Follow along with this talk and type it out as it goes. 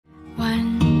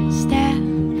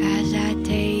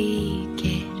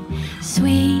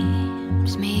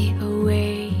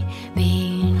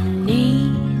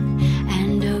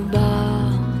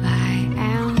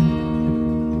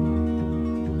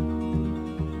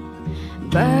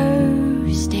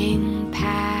bursting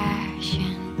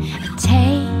passion, a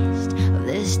taste of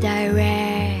this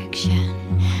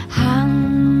direction,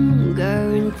 hunger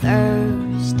and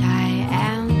thirst I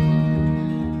am,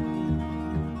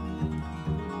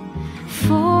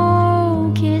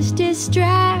 focused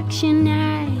distraction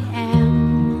I am,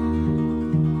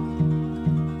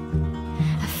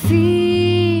 I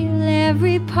feel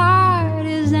every part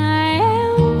as I am,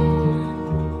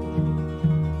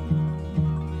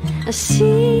 a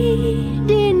seed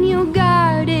in your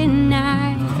garden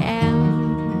I am,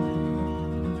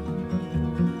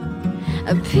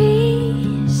 a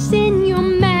piece in your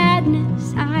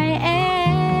madness I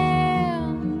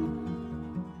am.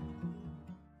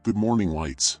 Good morning,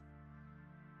 lights.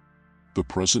 The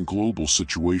present global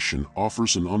situation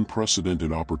offers an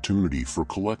unprecedented opportunity for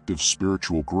collective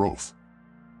spiritual growth.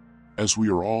 As we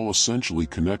are all essentially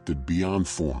connected beyond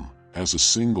form, as a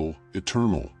single,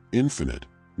 eternal, infinite,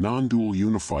 non-dual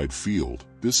unified field,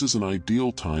 this is an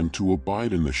ideal time to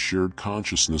abide in the shared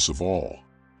consciousness of all,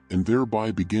 and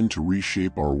thereby begin to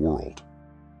reshape our world.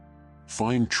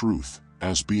 Find truth,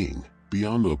 as being,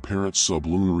 beyond the apparent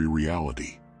sublunary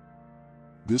reality.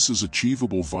 This is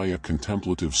achievable via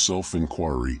contemplative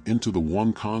self-enquiry into the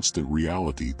one constant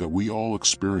reality that we all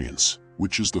experience,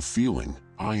 which is the feeling,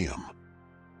 I am.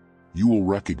 You will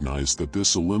recognize that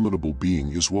this illimitable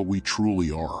being is what we truly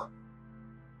are.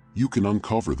 You can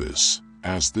uncover this,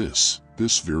 as this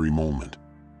very moment.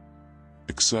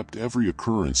 Accept every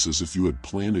occurrence as if you had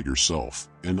planned it yourself,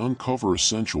 and uncover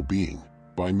essential being,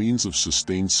 by means of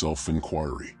sustained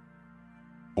self-enquiry.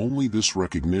 Only this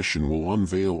recognition will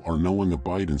unveil our knowing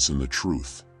abidance in the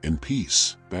truth and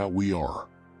peace that we are.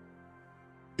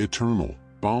 Eternal,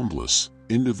 boundless,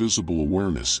 indivisible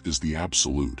awareness is the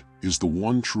absolute, is the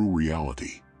one true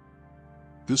reality.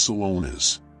 This alone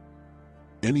is.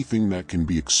 Anything that can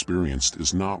be experienced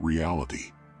is not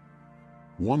reality.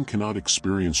 One cannot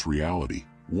experience reality,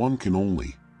 one can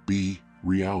only be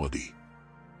reality.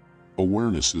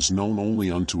 Awareness is known only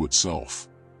unto itself.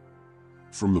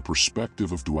 From the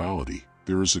perspective of duality,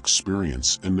 there is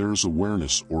experience and there is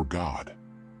awareness or God.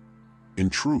 In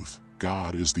truth,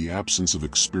 God is the absence of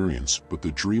experience, but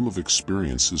the dream of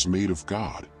experience is made of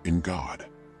God, in God.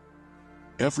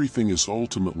 Everything is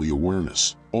ultimately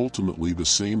awareness, ultimately the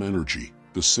same energy,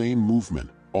 the same movement,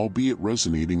 albeit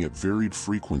resonating at varied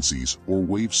frequencies or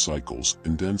wave cycles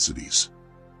and densities.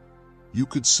 You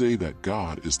could say that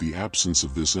God is the absence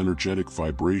of this energetic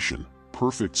vibration,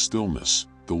 perfect stillness,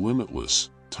 the limitless,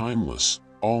 timeless,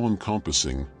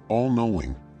 all-encompassing,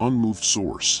 all-knowing, unmoved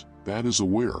source, that is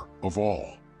aware of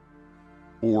all.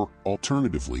 Or,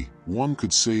 alternatively, one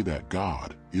could say that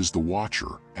God is the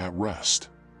watcher at rest.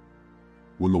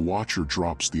 When the watcher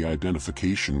drops the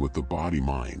identification with the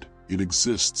body-mind, it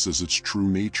exists as its true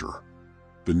nature,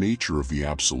 the nature of the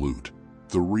absolute,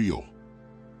 the real.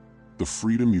 The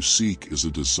freedom you seek is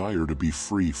a desire to be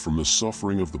free from the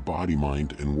suffering of the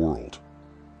body-mind and world.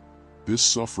 This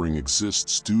suffering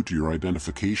exists due to your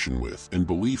identification with and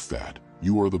belief that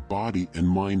you are the body and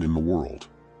mind in the world.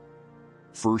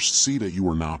 First, see that you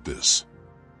are not this.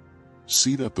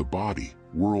 See that the body,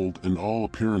 world, and all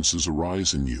appearances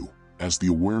arise in you as the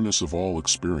awareness of all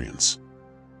experience.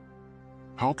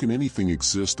 How can anything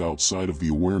exist outside of the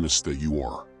awareness that you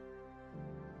are?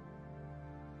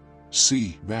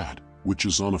 See that which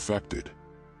is unaffected,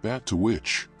 that to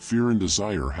which fear and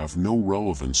desire have no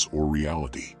relevance or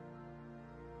reality.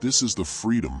 This is the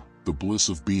freedom, the bliss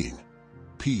of being,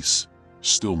 peace,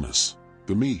 stillness,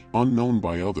 the me, unknown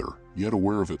by other, yet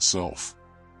aware of itself.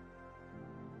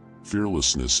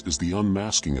 Fearlessness is the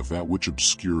unmasking of that which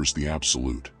obscures the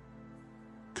absolute.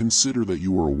 Consider that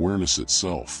you are awareness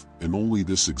itself, and only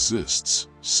this exists,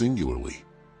 singularly.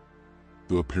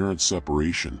 The apparent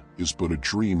separation is but a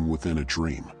dream within a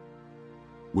dream.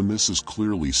 When this is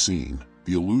clearly seen,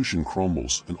 the illusion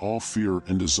crumbles and all fear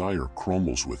and desire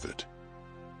crumbles with it.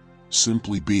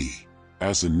 Simply be,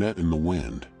 as a net in the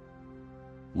wind.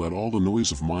 Let all the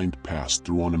noise of mind pass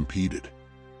through unimpeded.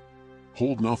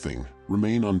 Hold nothing,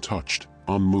 remain untouched,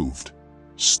 unmoved,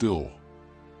 still.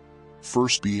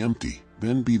 First be empty,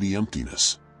 then be the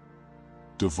emptiness.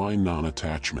 Divine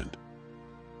non-attachment.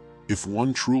 If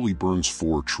one truly burns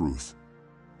for truth,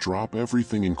 drop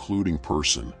everything including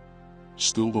person,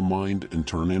 still the mind and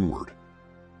turn inward.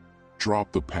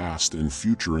 Drop the past and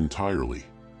future entirely,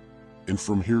 and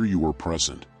from here you are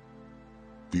present.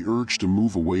 The urge to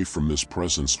move away from this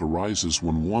presence arises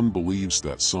when one believes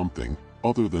that something,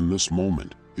 other than this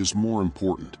moment, is more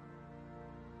important.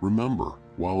 Remember,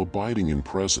 while abiding in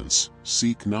presence,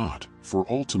 seek not, for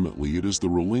ultimately it is the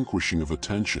relinquishing of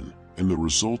attention, and the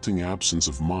resulting absence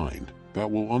of mind, that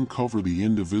will uncover the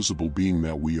indivisible being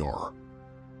that we are.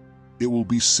 It will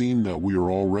be seen that we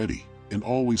are already, and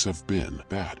always have been,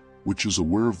 that which is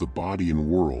aware of the body and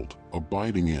world,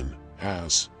 abiding in,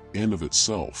 as, and of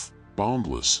itself,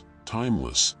 boundless,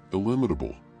 timeless,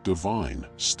 illimitable, divine,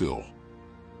 still.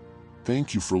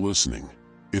 Thank you for listening.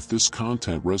 If this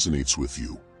content resonates with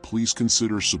you, please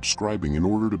consider subscribing in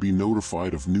order to be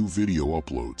notified of new video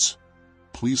uploads.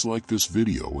 Please like this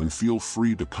video and feel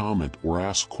free to comment or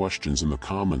ask questions in the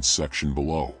comments section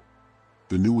below.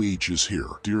 The new age is here,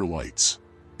 dear lights.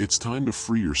 It's time to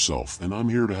free yourself, and I'm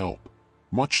here to help.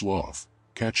 Much love.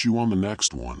 Catch you on the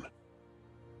next one.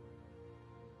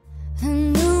 A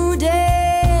new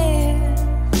day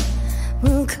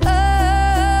will come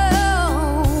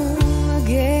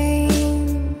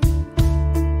again.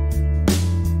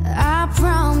 I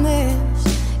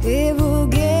promise it will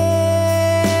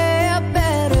get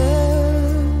better.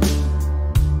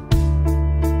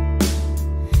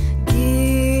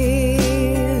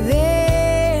 Give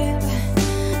it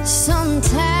some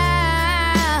time.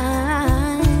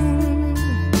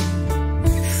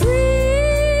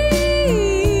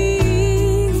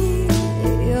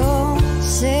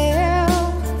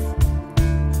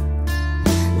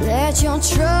 Your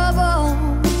trouble